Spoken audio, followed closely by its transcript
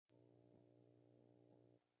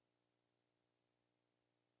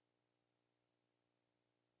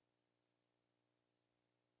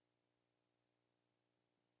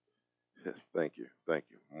Thank you. Thank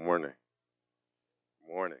you. Morning.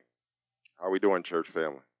 Morning. How we doing, church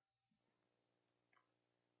family?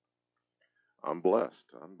 I'm blessed.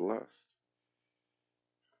 I'm blessed.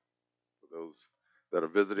 For those that are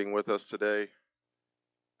visiting with us today,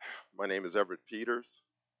 my name is Everett Peters.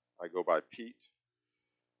 I go by Pete.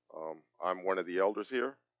 I'm one of the elders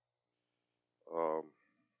here. Um,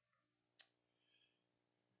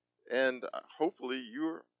 and hopefully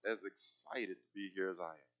you're as excited to be here as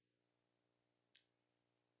I am.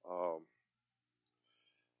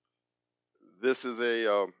 This is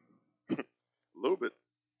a little bit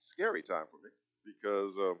scary time for me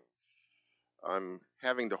because I'm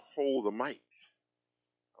having to hold the mic.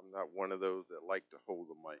 I'm not one of those that like to hold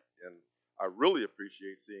the mic. And I really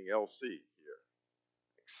appreciate seeing LC here.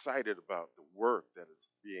 Excited about the work that is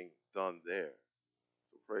being done there.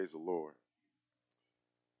 So praise the Lord.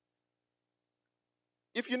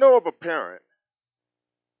 If you know of a parent,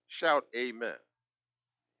 shout amen.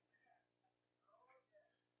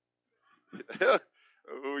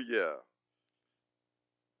 Oh, yeah.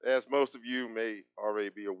 As most of you may already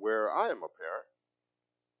be aware, I am a parent.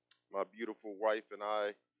 My beautiful wife and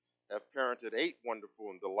I have parented 8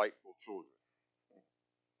 wonderful and delightful children.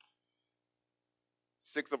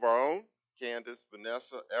 6 of our own: Candace,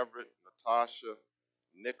 Vanessa, Everett, Natasha,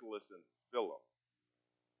 Nicholas, and Philip.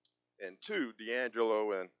 And 2,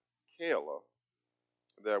 D'Angelo and Kayla,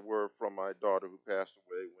 that were from my daughter who passed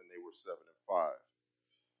away when they were 7 and 5.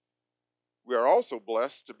 We are also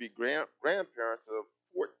blessed to be grandparents of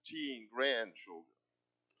 14 grandchildren.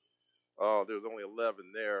 There's only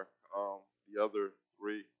 11 there. The other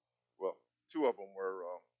 3, well, 2 of them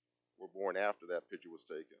were born after that picture was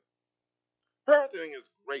taken. Parenting is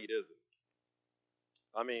great, isn't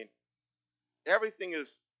it? I mean, everything is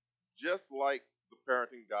just like the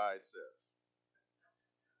parenting guide says.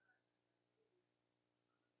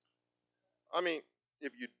 I mean,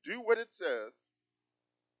 if you do what it says,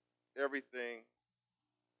 everything,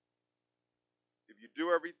 if you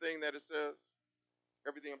do everything that it says,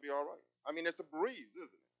 everything will be all right. I mean, it's a breeze, isn't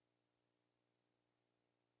it?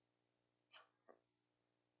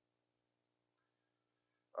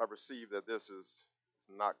 I perceive that this is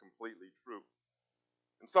not completely true.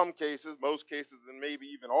 In some cases, most cases, and maybe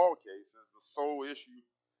even all cases, the sole issue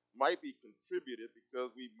might be contributed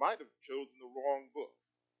because we might have chosen the wrong book.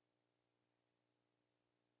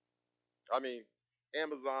 I mean,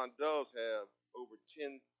 Amazon does have over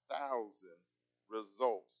 10,000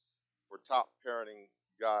 results for top parenting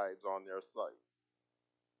guides on their site.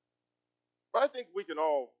 But I think we can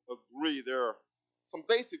all agree there are some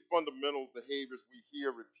basic fundamental behaviors we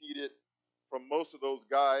hear repeated from most of those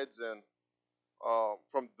guides and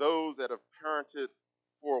from those that have parented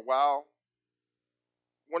for a while.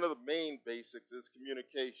 One of the main basics is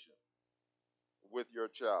communication with your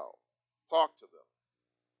child. Talk to them.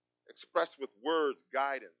 Express with words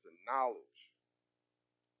guidance and knowledge,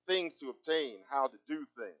 things to obtain, how to do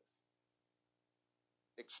things,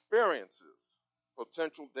 experiences,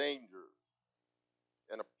 potential dangers,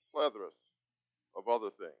 and a plethora of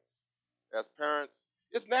other things. As parents,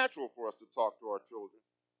 it's natural for us to talk to our children.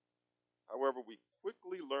 However, we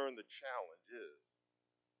quickly learn the challenge is,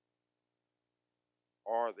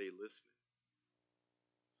 are they listening?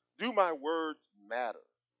 Do my words matter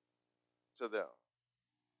to them?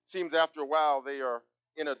 Seems after a while they are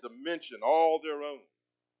in a dimension all their own.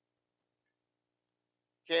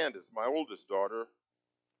 Candace, my oldest daughter,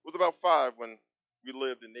 was about 5 when we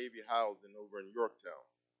lived in Navy housing over in Yorktown.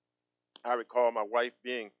 I recall my wife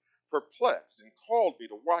being perplexed and called me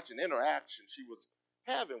to watch an interaction she was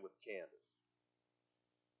having with Candace.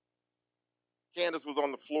 Candace was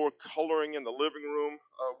on the floor coloring in the living room.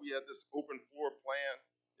 We had this open floor plan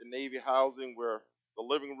in Navy housing where the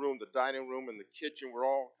living room, the dining room, and the kitchen were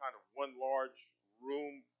all kind of one large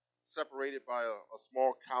room separated by a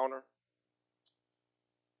small counter.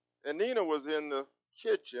 And Nina was in the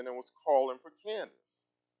kitchen and was calling for Candace.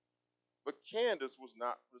 But Candace was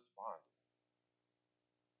not responding.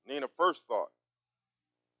 Nina's first thought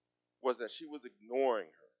was that she was ignoring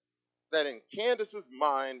her. That in Candace's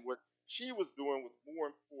mind, what she was doing was more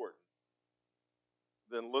important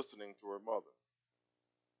than listening to her mother.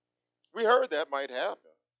 We heard that might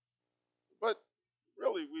happen, but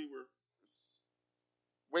really we were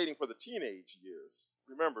waiting for the teenage years.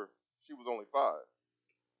 Remember, she was only 5.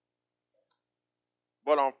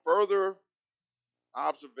 But on further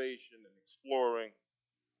observation and exploring,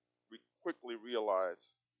 we quickly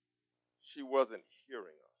realized she wasn't hearing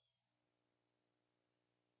us.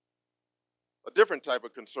 A different type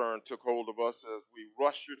of concern took hold of us as we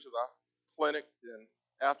rushed her to the clinic, and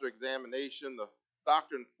after examination, the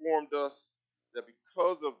doctor informed us that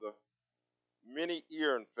because of the many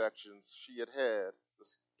ear infections she had had. The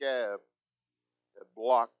scab had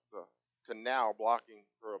blocked the canal, blocking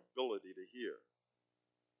her ability to hear.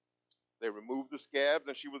 They removed the scabs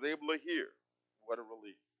and she was able to hear. What a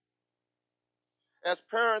relief. As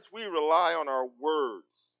parents, we rely on our words,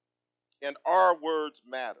 and our words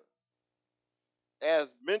matter.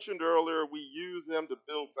 As mentioned earlier, we use them to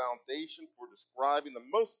build foundation for describing the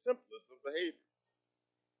most simplest of behaviors.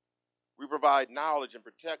 We provide knowledge and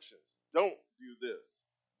protections. Don't do this.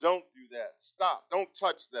 Don't do that. Stop. Don't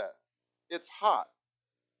touch that. It's hot.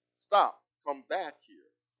 Stop. Come back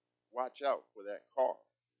here. Watch out for that car.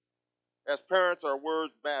 As parents, our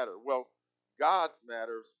words matter. Well, God's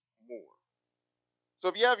matters more. So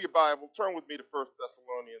if you have your Bible, turn with me to 1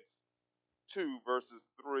 Thessalonians 2, verses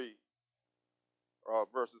 13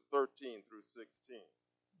 through 16.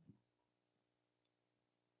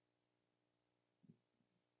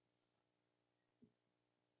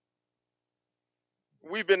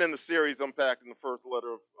 We've been in the series unpacking the first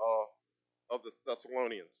letter of the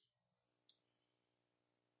Thessalonians.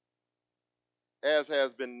 As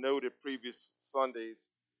has been noted previous Sundays,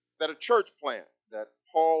 that a church plant that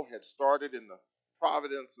Paul had started in the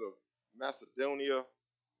province of Macedonia,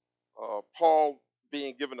 Paul,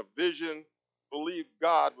 being given a vision, believed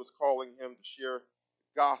God was calling him to share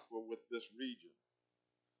the gospel with this region.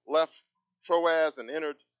 Left Troas and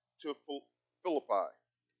entered to Philippi. I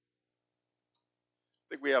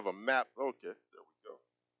think we have a map. Okay, there we go.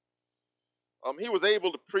 He was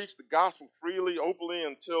able to preach the gospel freely, openly,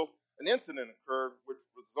 until an incident occurred which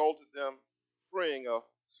resulted them freeing a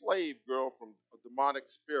slave girl from a demonic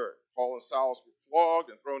spirit. Paul and Silas were flogged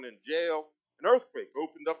and thrown in jail. An earthquake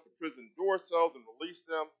opened up the prison door cells and released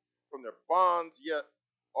them from their bonds, yet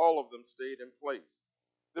all of them stayed in place.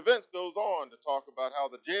 The event goes on to talk about how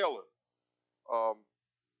the jailer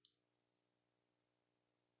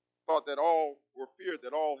thought that all were feared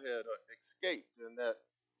that all had escaped and that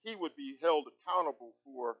he would be held accountable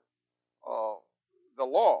for the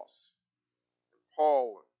loss.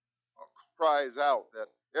 Paul cries out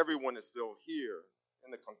that everyone is still here.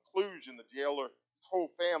 In the conclusion, the jailer's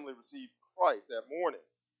whole family received Christ that morning.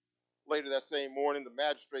 Later that same morning, the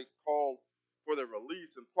magistrate called for their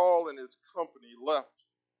release, and Paul and his company left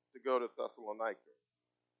to go to Thessalonica.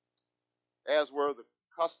 As were the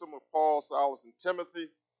custom of Paul, Silas, and Timothy,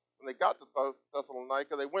 when they got to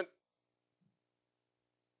Thessalonica, they went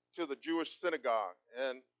to the Jewish synagogue,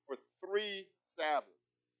 and for 3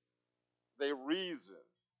 Sabbaths, they reasoned,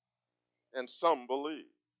 and some believed.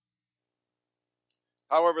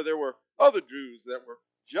 However, there were other Jews that were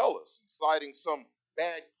jealous, inciting some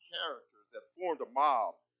bad characters that formed a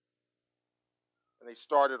mob, and they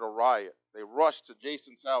started a riot. They rushed to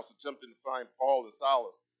Jason's house, attempting to find Paul and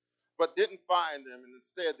Silas, but didn't find them, and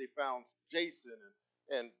instead they found Jason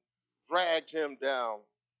and dragged him down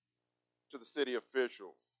to the city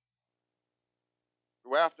officials.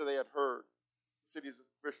 So after they had heard, the city's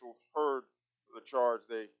officials heard the charge,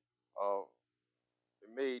 they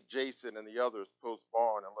made Jason and the others post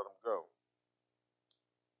bond and let them go.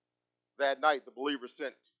 That night, the believers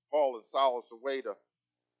sent Paul and Silas away to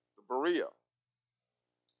Berea.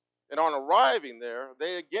 And on arriving there,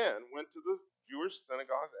 they again went to the Jewish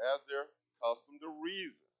synagogues as their custom to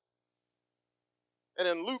reason. And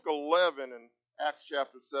in Luke 11 and Acts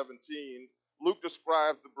chapter 17, Luke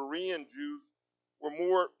describes the Berean Jews were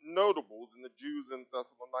more notable than the Jews in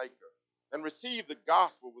Thessalonica and received the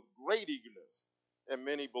gospel with great eagerness, and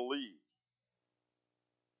many believed.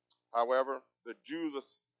 However, the Jews of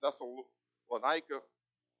Thessalonica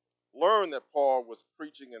learned that Paul was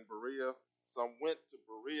preaching in Berea. Some went to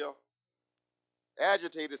Berea,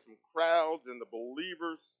 agitated some crowds, and the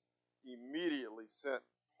believers immediately sent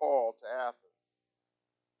Paul to Athens.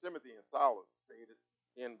 Timothy and Silas stayed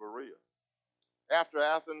in Berea. After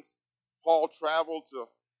Athens, Paul traveled to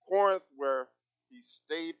Corinth, where he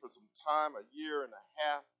stayed for some time, 1.5 years.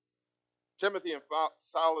 Timothy and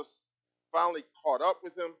Silas finally caught up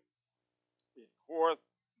with him in Corinth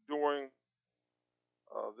during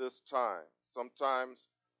this time. Sometimes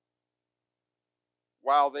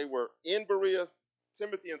while they were in Berea,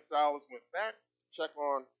 Timothy and Silas went back to check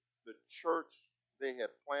on the church they had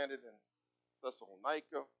planted in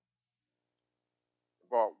Thessalonica,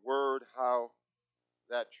 brought word how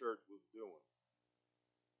that church was doing.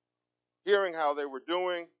 Hearing how they were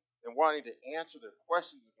doing and wanting to answer their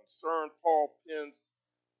questions and concerns, Paul pens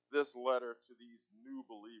this letter to these new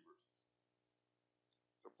believers.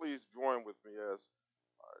 So please join with me as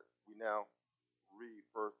we now read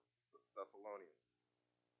 1 Thessalonians.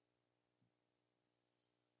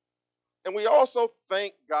 And we also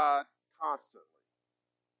thank God constantly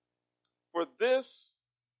for this,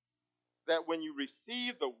 that when you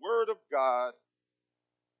receive the word of God,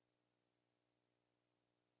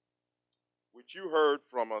 which you heard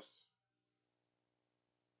from us,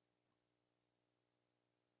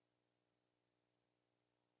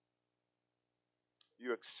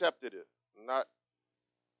 you accepted it, not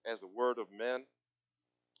as a word of men,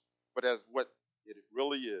 but as what it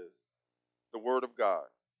really is, the word of God,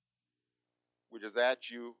 which is at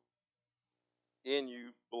you, in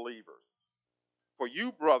you, believers. For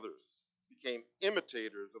you, brothers, became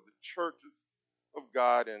imitators of the churches of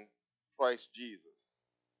God in Christ Jesus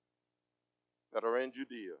that are in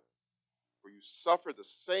Judea, for you suffered the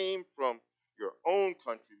same from your own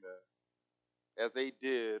countrymen as they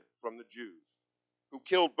did from the Jews, who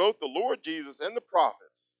killed both the Lord Jesus and the prophets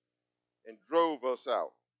and drove us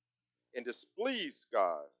out and displeased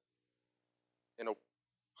God and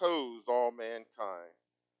opposed all mankind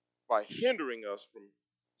by hindering us from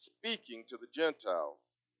speaking to the Gentiles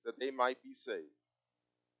that they might be saved,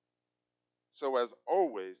 so as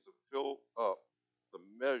always to fill up the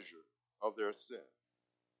measure of their sin.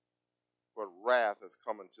 But wrath has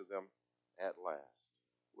come unto them at last.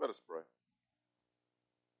 Let us pray.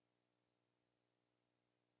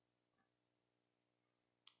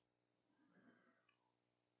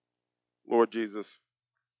 Lord Jesus,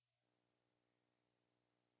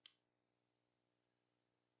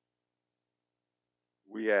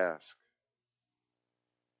 we ask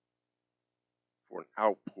for an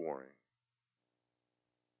outpouring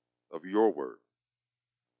of your word,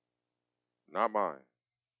 not mine,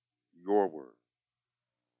 your word,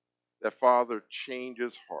 that Father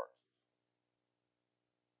changes hearts.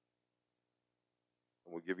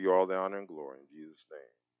 And we'll give you all the honor and glory in Jesus'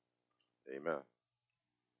 name. Amen.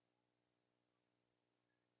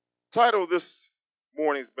 Title of this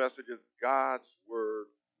morning's message is God's Word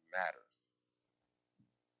Matters.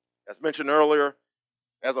 As mentioned earlier,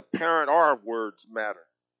 as a parent, our words matter.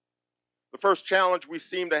 The first challenge we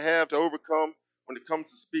seem to have to overcome when it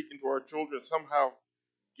comes to speaking to our children is somehow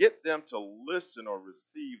get them to listen or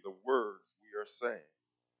receive the words we are saying.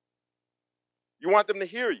 You want them to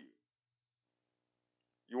hear you.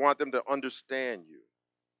 You want them to understand you.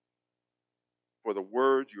 For the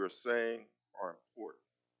words you are saying are important.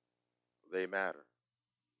 They matter.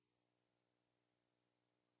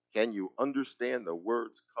 Can you understand the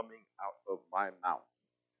words coming out of my mouth?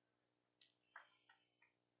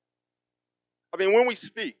 I mean, when we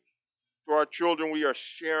speak to our children, we are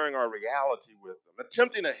sharing our reality with them,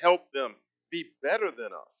 attempting to help them be better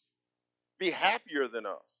than us, be happier than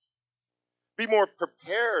us, be more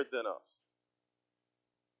prepared than us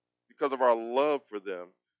because of our love for them.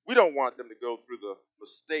 We don't want them to go through the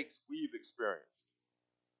mistakes we've experienced.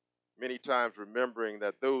 Many times remembering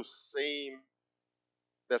that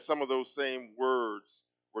some of those same words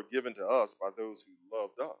were given to us by those who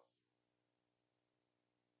loved us.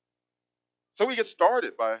 So we get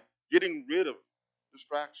started by getting rid of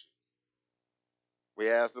distractions. We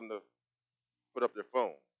ask them to put up their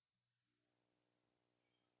phone.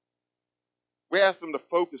 We ask them to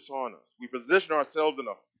focus on us. We position ourselves in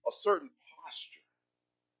a certain posture.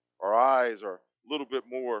 Our eyes are a little bit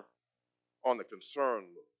more on the concern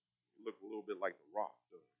look. We look a little bit like the Rock,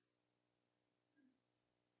 don't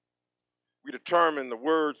we? We determine the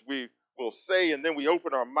words we will say, and then we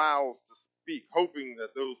open our mouths to speak, hoping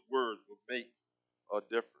that those words will make a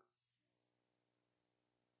difference.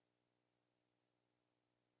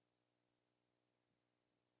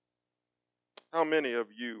 How many of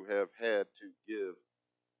you have had to give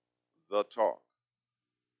the talk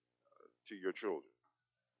to your children?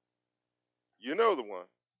 You know the one.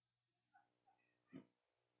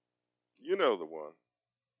 You know the one.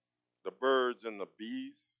 The birds and the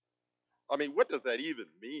bees. I mean, what does that even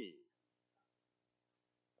mean?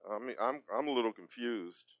 I mean, I'm a little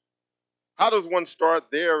confused. How does one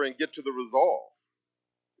start there and get to the resolve?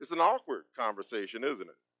 It's an awkward conversation, isn't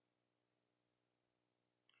it?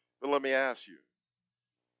 But let me ask you,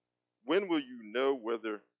 when will you know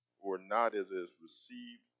whether or not it is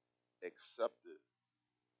received, accepted,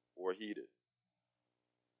 or heeded?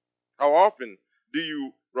 How often do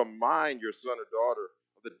you remind your son or daughter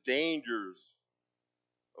of the dangers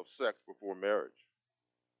of sex before marriage?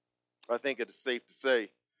 I think it is safe to say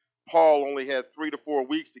Paul only had 3 to 4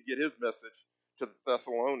 weeks to get his message to the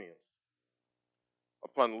Thessalonians.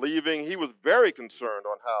 Upon leaving, he was very concerned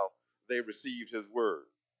on how they received his word.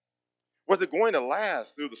 Was it going to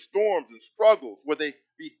last through the storms and struggles? Would they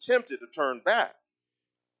be tempted to turn back?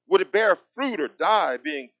 Would it bear fruit or die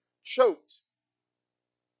being choked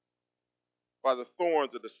by the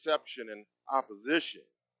thorns of deception and opposition?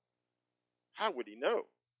 How would he know?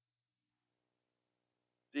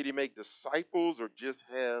 Did he make disciples or just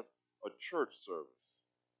have a church service.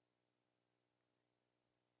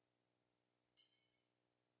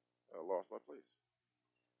 I lost my place.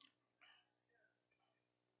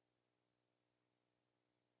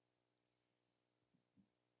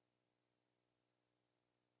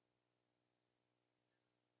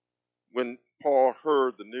 When Paul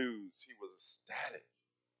heard the news, he was ecstatic.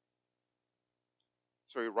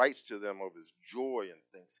 So he writes to them of his joy and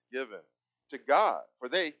thanksgiving to God, for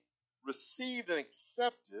they received and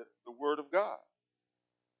accepted the word of God.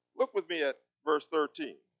 Look with me at verse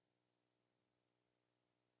 13.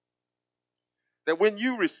 That when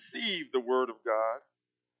you received the word of God,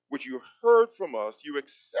 which you heard from us, you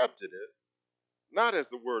accepted it, not as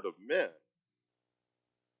the word of men,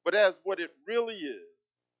 but as what it really is,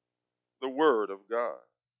 the word of God.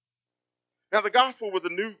 Now, the gospel was a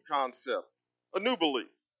new concept, a new belief.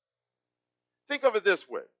 Think of it this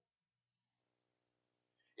way.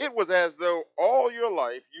 It was as though all your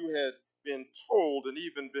life you had been told and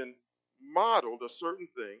even been modeled a certain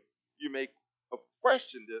thing. You may have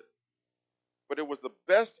questioned it, but it was the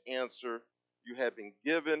best answer you had been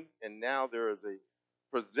given, and now there is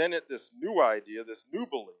presented this new idea, this new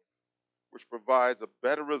belief, which provides a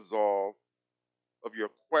better resolve of your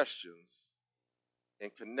questions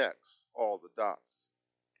and connects all the dots.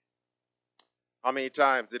 How many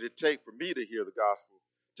times did it take for me to hear the gospel,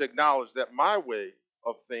 to acknowledge that my way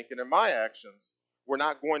of thinking and my actions were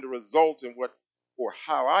not going to result in what or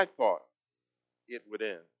how I thought it would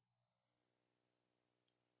end?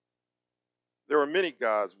 There were many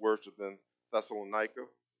gods worshipped in Thessalonica,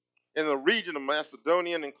 in the region of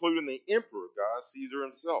Macedonia, including the emperor god, Caesar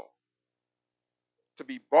himself. To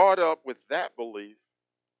be brought up with that belief,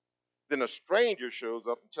 then a stranger shows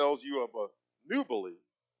up and tells you of a new belief.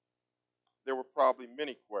 There were probably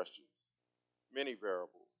many questions, many variables,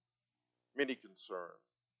 many concerns,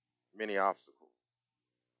 many obstacles.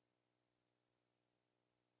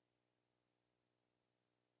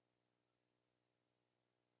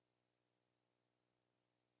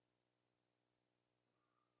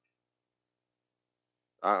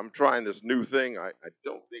 I'm trying this new thing. I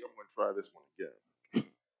don't think I'm going to try this one again.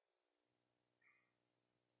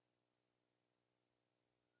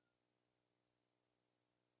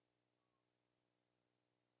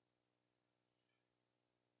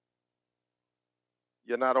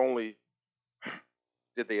 Yet not only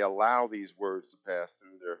did they allow these words to pass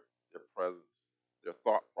through their presence, their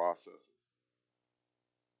thought processes,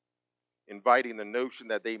 inviting the notion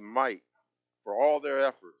that they might, for all their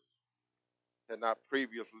efforts, had not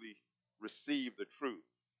previously received the truth.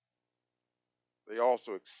 They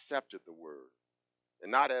also accepted the word.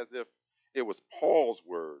 And not as if it was Paul's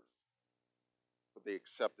words, but they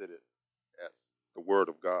accepted it as the word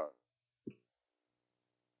of God.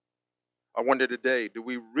 I wonder today, do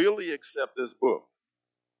we really accept this book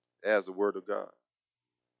as the word of God?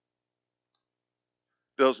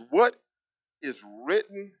 Does what is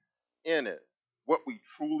written in it what we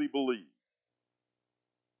truly believe?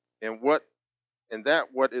 And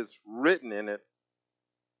that what is written in it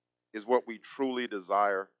is what we truly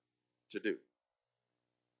desire to do.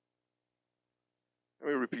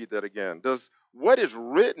 Let me repeat that again. Does what is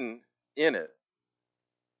written in it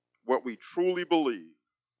what we truly believe?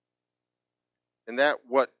 And that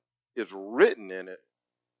what is written in it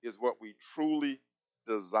is what we truly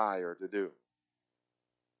desire to do.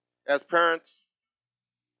 As parents,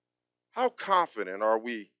 how confident are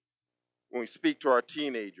we when we speak to our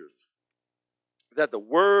teenagers that the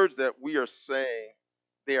words that we are saying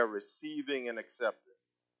they are receiving and accepting?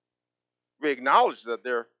 We acknowledge that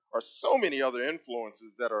there are so many other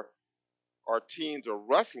influences that our teens are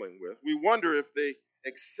wrestling with. We wonder if they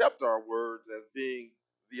accept our words as being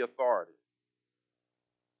the authority.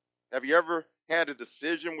 Have you ever had a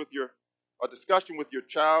discussion with your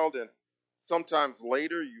child, and sometimes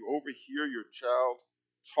later you overhear your child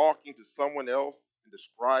talking to someone else and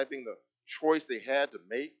describing the choice they had to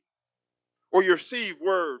make? Or you receive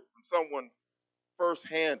word from someone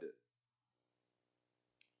first-handed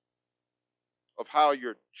of how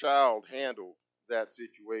your child handled that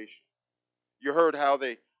situation. You heard how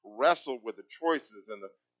they wrestled with the choices and the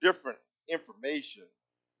different information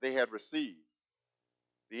they had received,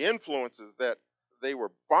 the influences that they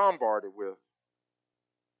were bombarded with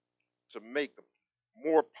to make the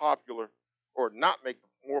more popular or not make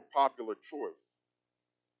the more popular choice.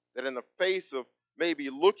 That in the face of maybe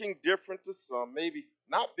looking different to some, maybe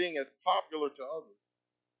not being as popular to others,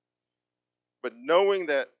 but knowing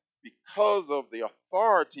that because of the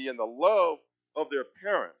authority and the love of their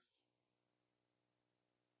parents,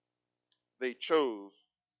 they chose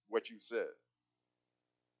what you said.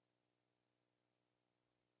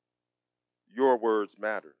 Your words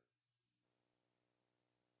matter.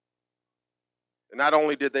 And not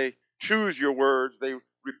only did they choose your words, they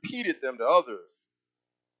repeated them to others.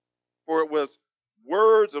 For it was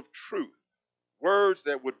words of truth, words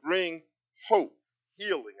that would bring hope,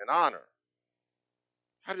 healing, and honor.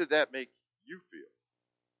 How did that make you feel?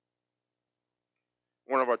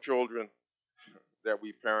 One of our children that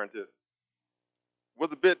we parented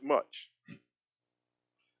was a bit much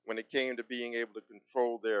when it came to being able to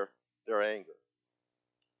control their anger.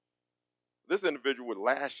 This individual would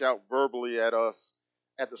lash out verbally at us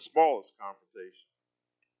at the smallest confrontation.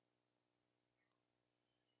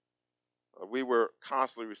 We were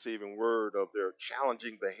constantly receiving word of their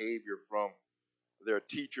challenging behavior from their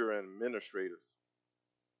teacher and administrators,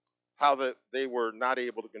 how that they were not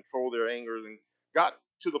able to control their anger, and got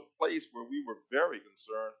to the place where we were very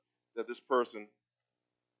concerned that this person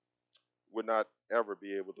would not ever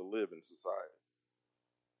be able to live in society.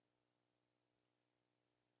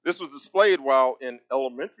 This was displayed while in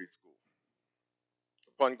elementary school.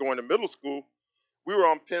 Upon going to middle school, we were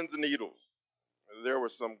on pins and needles. There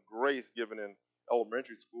was some grace given in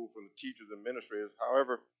elementary school from the teachers and administrators.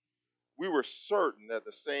 However, we were certain that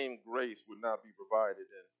the same grace would not be provided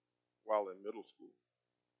while in middle school.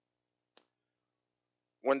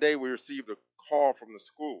 One day we received a call from the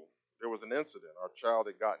school. There was an incident. Our child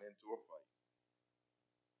had gotten into a fight.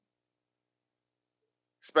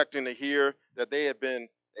 Expecting to hear that they had been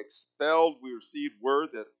expelled, we received word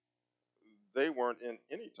that they weren't in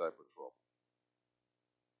any type of trouble.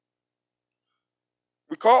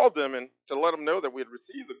 We called them and to let them know that we had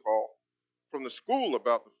received the call from the school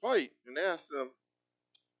about the fight and asked them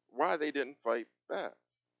why they didn't fight back.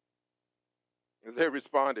 And they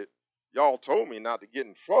responded, "Y'all told me not to get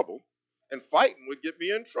in trouble, and fighting would get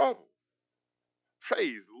me in trouble."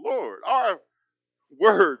 Praise the Lord. Our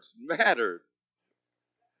words mattered.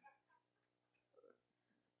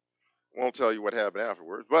 Won't tell you what happened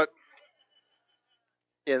afterwards, but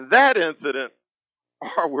in that incident,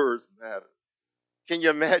 our words mattered. Can you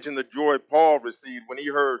imagine the joy Paul received when he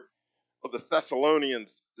heard of the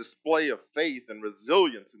Thessalonians' display of faith and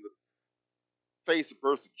resilience in the face of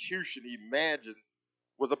persecution he imagined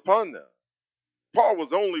was upon them? Paul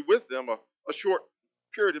was only with them a short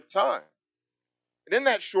period of time. And in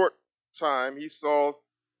that short time, he saw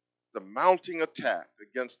the mounting attack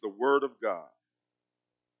against the Word of God.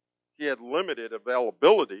 He had limited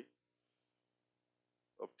availability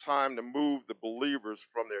of time to move the believers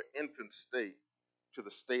from their infant state to the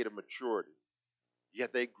state of maturity.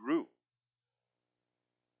 Yet they grew.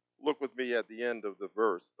 Look with me at the end of the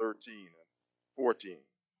verse 13 and 14,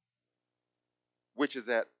 which is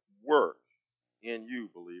at work in you,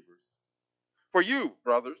 believers. For you,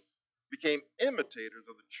 brothers, became imitators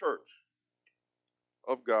of the church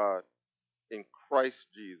of God in Christ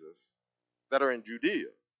Jesus that are in Judea,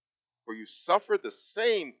 for you suffered the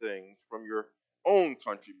same things from your own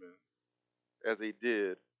countrymen as they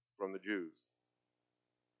did from the Jews.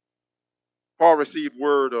 Paul received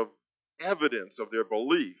word of evidence of their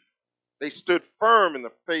belief. They stood firm in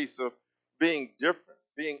the face of being different,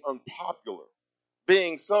 being unpopular,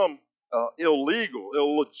 being some illegal,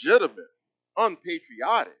 illegitimate,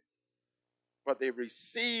 unpatriotic. But they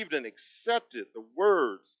received and accepted the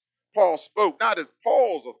words Paul spoke, not as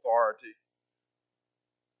Paul's authority,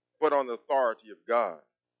 but on the authority of God.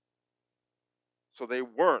 So they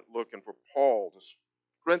weren't looking for Paul to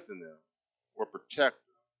strengthen them or protect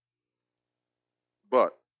them,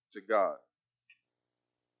 but to God.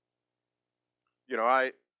 You know,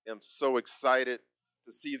 I am so excited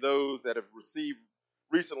to see those that have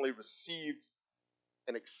recently received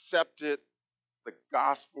and accepted the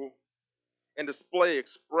gospel and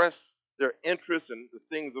express their interest in the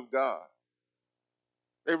things of God.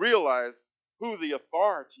 They realize who the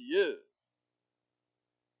authority is.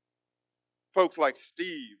 Folks like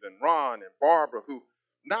Steve and Ron and Barbara, who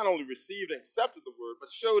not only received and accepted the word,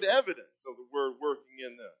 but showed evidence of the word working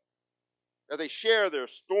in them. As they share their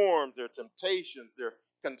storms, their temptations, their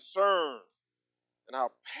concerns, and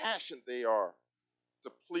how passionate they are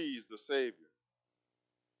to please the Savior.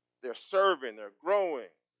 They're serving, they're growing,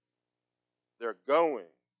 they're going.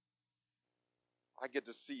 I get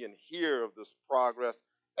to see and hear of this progress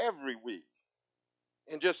every week.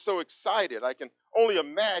 And just so excited. I can only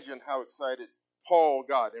imagine how excited Paul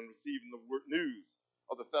got in receiving the news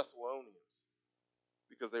of the Thessalonians,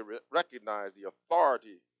 because they recognized the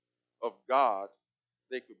authority of God.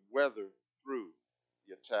 They could weather through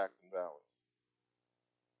the attacks and valleys.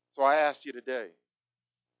 So I ask you today,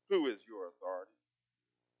 who is your authority?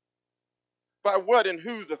 By what and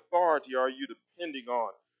whose authority are you depending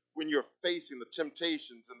on when you're facing the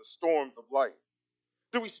temptations and the storms of life?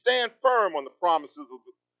 Do we stand firm on the promises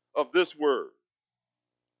of this word?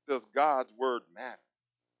 Does God's word matter?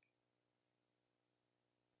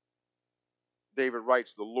 David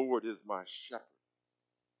writes, the Lord is my shepherd.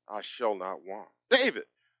 I shall not want. David,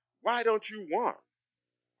 why don't you want?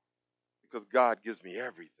 Because God gives me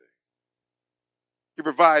everything. He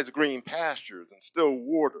provides green pastures and still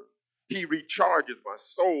water. He recharges my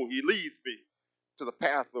soul. He leads me to the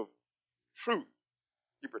path of truth.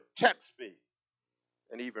 He protects me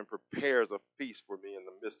and even prepares a feast for me in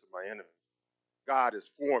the midst of my enemies. God is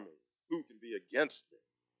for me. Who can be against me?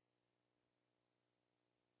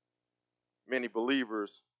 Many believe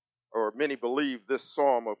this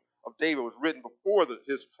psalm of David was written before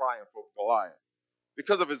his triumph of Goliath.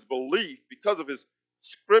 Because of his belief, because of his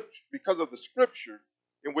script, because of the scripture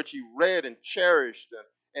in which he read and cherished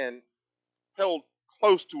and held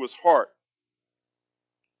close to his heart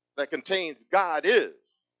that contains God is,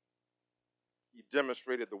 he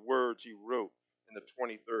demonstrated the words he wrote in the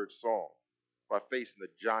 23rd Psalm by facing the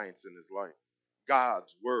giants in his life.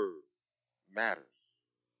 God's word matters.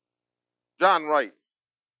 John writes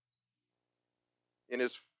in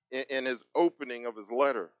his opening of his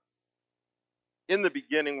letter, in the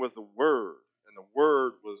beginning was the Word, and the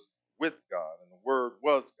Word was with God, and the Word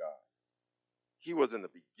was God. He was in the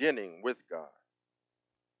beginning with God.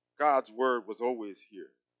 God's Word was always here.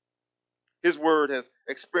 His Word has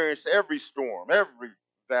experienced every storm, every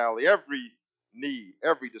valley, every need,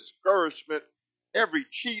 every discouragement, every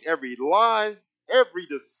cheat, every lie, every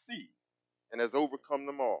deceit, and has overcome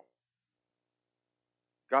them all.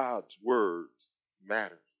 God's Word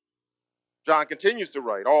matters. John continues to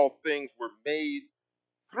write, all things were made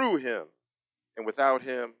through him, and without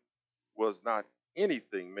him was not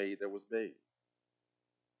anything made that was made.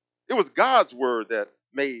 It was God's word that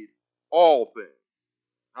made all things.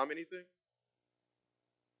 How many things?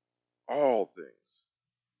 All things.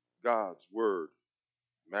 God's word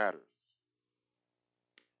matters.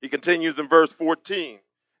 He continues in verse 14,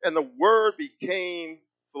 and the word became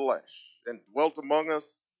flesh and dwelt among us,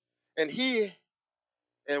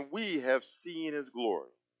 and we have seen his glory.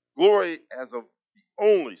 Glory as of the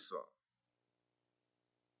only Son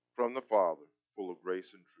from the Father, full of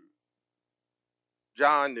grace and truth.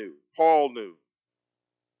 John knew, Paul knew.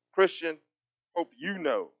 Christian, hope you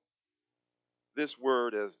know this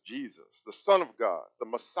word as Jesus, the Son of God, the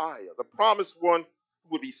Messiah, the promised one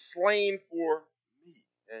who would be slain for me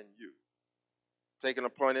and you, taking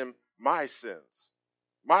upon him my sins,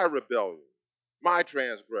 my rebellion, my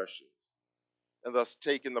transgressions, and thus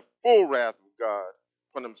taking the full wrath of God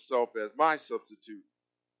upon himself as my substitute,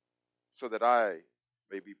 so that I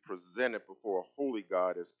may be presented before a holy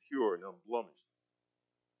God as pure and unblemished.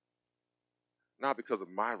 Not because of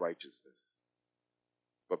my righteousness,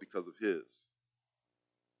 but because of his.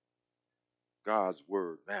 God's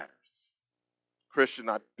word matters. Christian,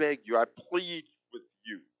 I beg you, I plead with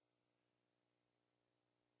you.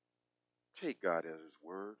 Take God at his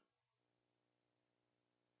word.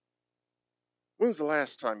 When's the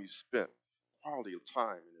last time you spent quality of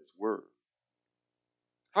time in his word?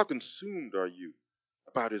 How consumed are you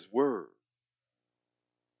about his word?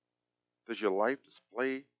 Does your life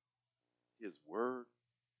display his word?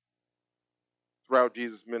 Throughout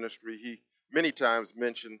Jesus' ministry, he many times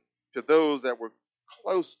mentioned to those that were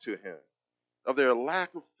close to him of their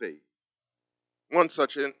lack of faith. One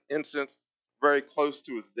such instance, very close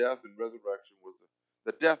to his death and resurrection, was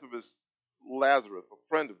the death of his Lazarus, a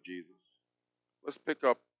friend of Jesus. Let's pick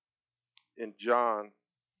up in John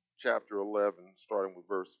chapter 11, starting with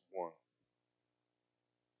verse 1.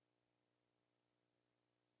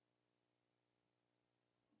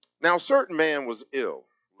 Now, a certain man was ill,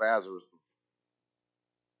 Lazarus of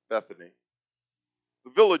Bethany,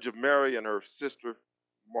 the village of Mary and her sister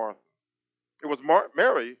Martha. It was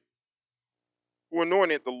Mary who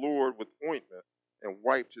anointed the Lord with ointment and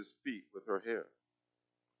wiped his feet with her hair,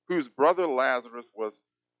 whose brother Lazarus was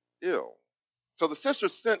ill. So the sister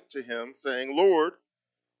sent to him, saying, Lord,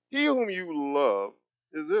 he whom you love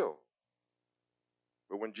is ill.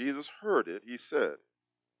 But when Jesus heard it, he said,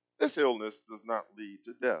 this illness does not lead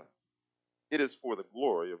to death. It is for the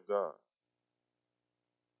glory of God,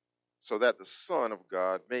 so that the Son of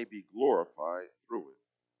God may be glorified through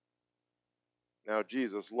it. Now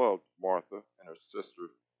Jesus loved Martha and her sister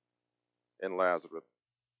and Lazarus.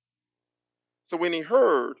 So when he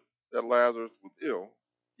heard that Lazarus was ill,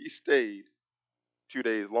 he stayed 2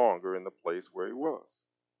 days longer in the place where he was.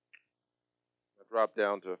 I drop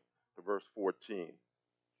down to verse 14.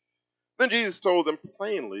 Then Jesus told them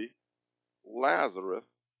plainly, Lazarus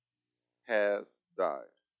has died.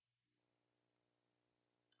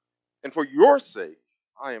 And for your sake,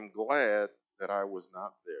 I am glad that I was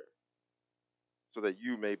not there, so that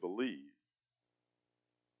you may believe.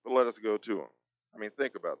 but let us go to him. I mean,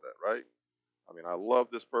 think about that, right? I mean, I love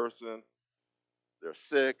this person. They're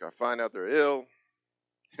sick. I find out they're ill,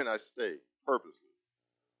 and I stay purposely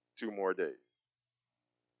 2 more days.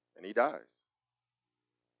 And he dies.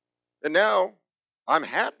 And now I'm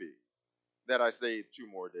happy that I stayed 2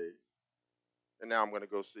 more days. And now I'm going to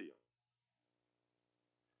go see him.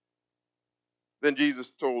 Then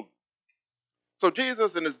so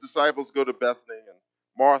Jesus and his disciples go to Bethany, and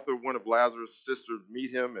Martha, one of Lazarus' sisters,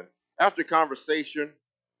 meet him. And after conversation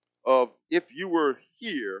of, if you were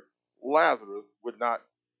here, Lazarus would not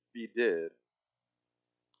be dead,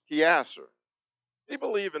 he asked her, do you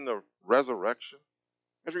believe in the resurrection?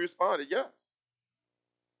 And she responded, yes.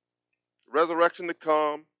 Resurrection to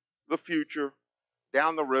come, the future,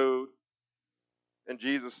 down the road. And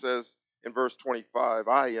Jesus says in verse 25,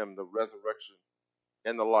 I am the resurrection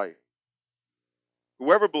and the life.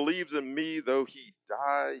 Whoever believes in me, though he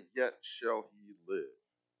die, yet shall he live.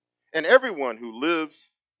 And everyone who lives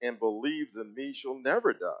and believes in me shall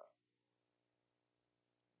never die.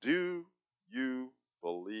 Do you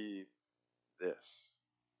believe this?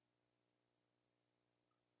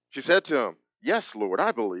 She said to him, yes, Lord,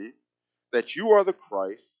 I believe that you are the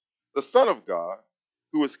Christ, the Son of God,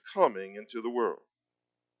 who is coming into the world.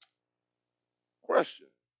 Question.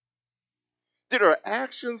 Did her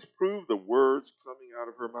actions prove the words coming out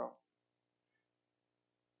of her mouth?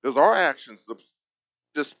 Does our actions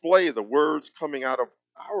display the words coming out of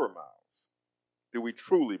our mouths? Do we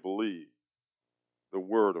truly believe the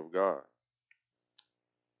word of God?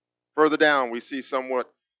 Further down, we see somewhat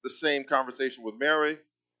the same conversation with Mary,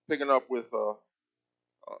 pick up with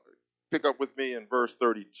me in verse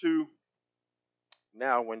 32.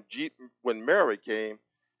 Now, when Mary came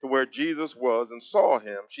to where Jesus was and saw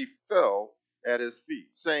him, she fell at his feet,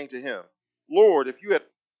 saying to him, Lord, if you had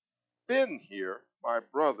been here, my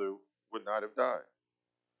brother would not have died.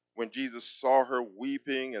 When Jesus saw her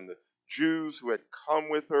weeping and the Jews who had come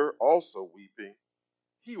with her also weeping,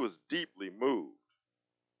 he was deeply moved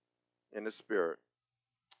in the spirit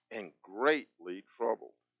and greatly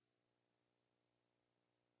troubled.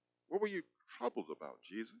 What were you troubled about,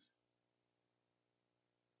 Jesus?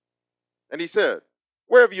 And he said,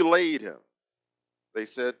 where have you laid him? They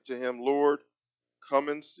said to him, Lord, come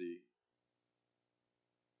and see.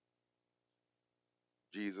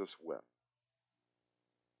 Jesus wept.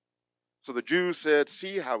 So the Jews said,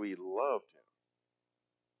 see how he loved him.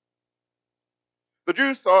 The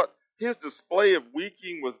Jews thought his display of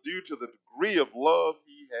weeping was due to the degree of love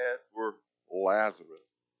he had for Lazarus.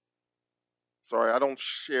 Sorry, I don't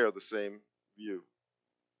share the same view.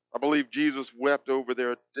 I believe Jesus wept over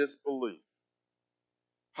their disbelief.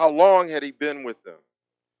 How long had he been with them?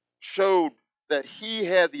 Showed that he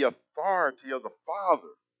had the authority of the Father,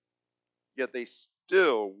 yet they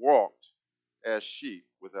still walked as sheep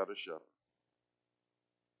without a shepherd.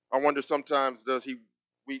 I wonder sometimes, does he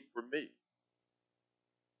weep for me?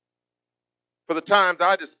 For the times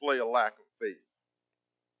I display a lack of faith,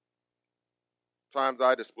 times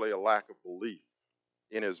I display a lack of belief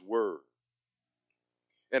in his word,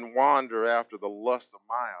 and wander after the lust of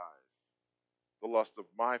my eyes, the lust of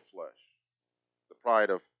my flesh, the pride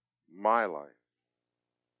of my life.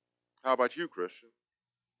 How about you, Christian?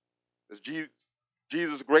 Is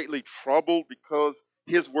Jesus greatly troubled because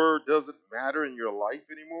his word doesn't matter in your life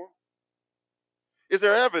anymore? Is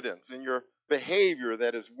there evidence in your behavior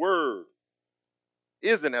that his word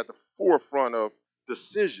isn't at the forefront of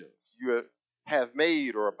decisions you have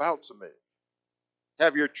made or about to make?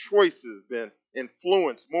 Have your choices been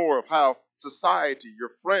influenced more of how society,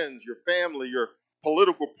 your friends, your family, your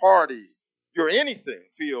political party, your anything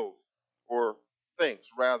feels or thinks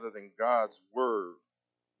rather than God's word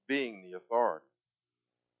being the authority?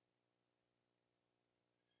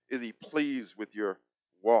 Is he pleased with your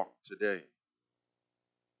walk today?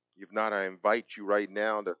 If not, I invite you right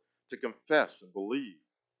now to confess and believe.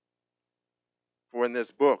 For in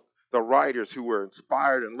this book, the writers who were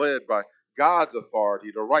inspired and led by God's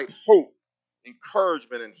authority to write hope,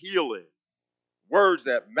 encouragement, and healing, words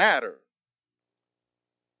that matter,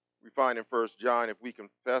 we find in 1 John, if we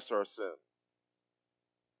confess our sin,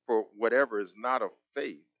 for whatever is not of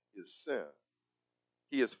faith is sin.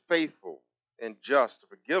 He is faithful and just to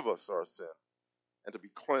forgive us our sin and to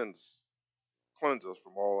cleanse us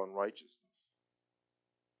from all unrighteousness.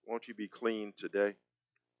 Won't you be clean today?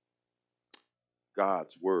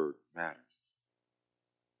 God's word matters.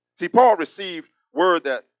 See, Paul received word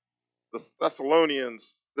that the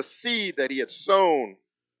Thessalonians, the seed that he had sown,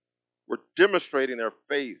 were demonstrating their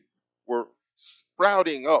faith, were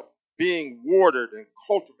sprouting up, being watered and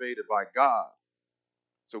cultivated by God.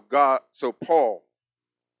 So Paul,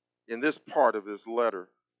 in this part of his letter,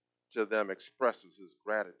 to them expresses his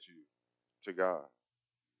gratitude to God.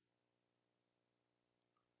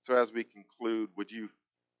 So as we conclude, would you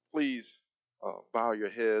please bow your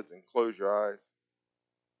heads and close your eyes?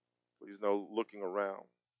 Please no looking around.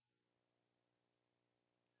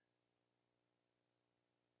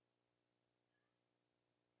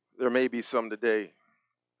 There may be some today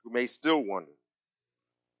who may still wonder,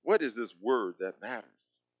 what is this word that matters?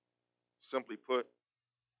 Simply put,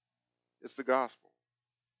 it's the gospel,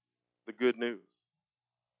 the good news.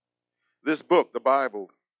 This book, the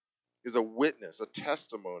Bible, is a witness, a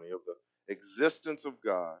testimony of the existence of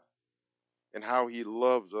God and how he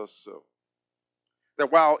loves us so.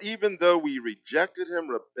 That while even though we rejected him,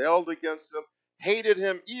 rebelled against him, hated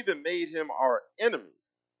him, even made him our enemy,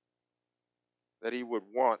 that he would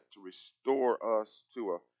want to restore us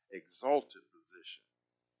to an exalted position,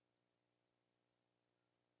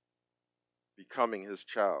 becoming his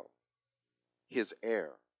child, his heir,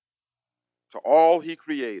 to all he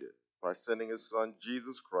created by sending his son,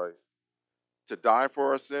 Jesus Christ, to die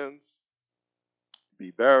for our sins, be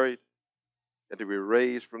buried, and to be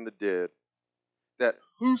raised from the dead, that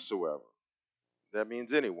whosoever, that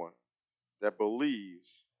means anyone, that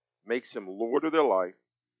believes, makes him Lord of their life,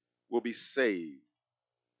 will be saved.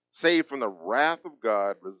 Saved from the wrath of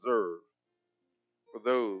God reserved for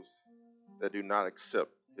those that do not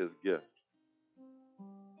accept his gift.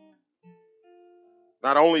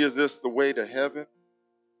 Not only is this the way to heaven,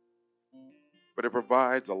 but it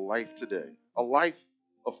provides a life today, a life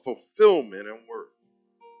of fulfillment and worth.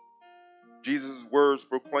 Jesus' words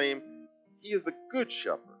proclaim he is the good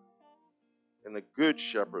shepherd, and the good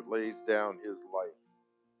shepherd lays down his life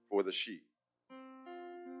for the sheep.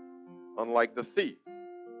 Unlike the thief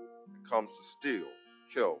that comes to steal,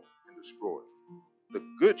 kill, and destroy, the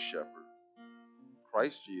good shepherd,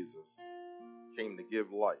 Christ Jesus, came to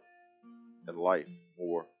give life, and life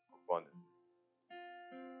more abundant.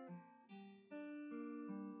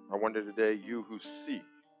 I wonder today, you who seek,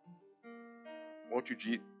 won't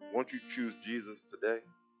you choose Jesus today?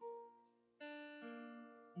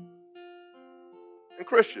 And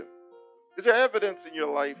Christian, is there evidence in your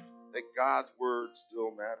life that God's word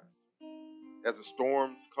still matters? As the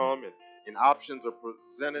storms come and options are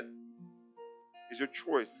presented, is your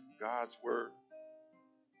choice God's word?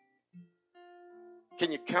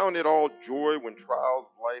 Can you count it all joy when trials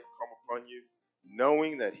of life come upon you,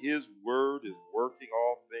 knowing that his word is working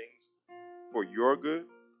all things for your good,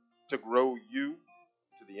 to grow you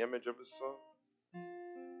to the image of his son?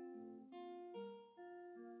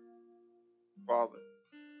 Father,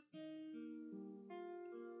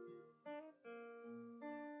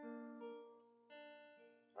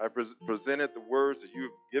 I presented the words that you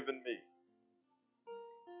have given me.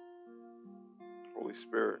 Holy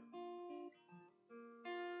Spirit,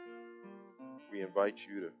 we invite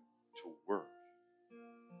you to work.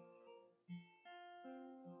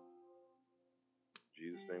 In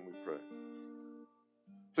Jesus' name we pray.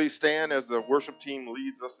 Please stand as the worship team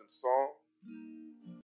leads us in song.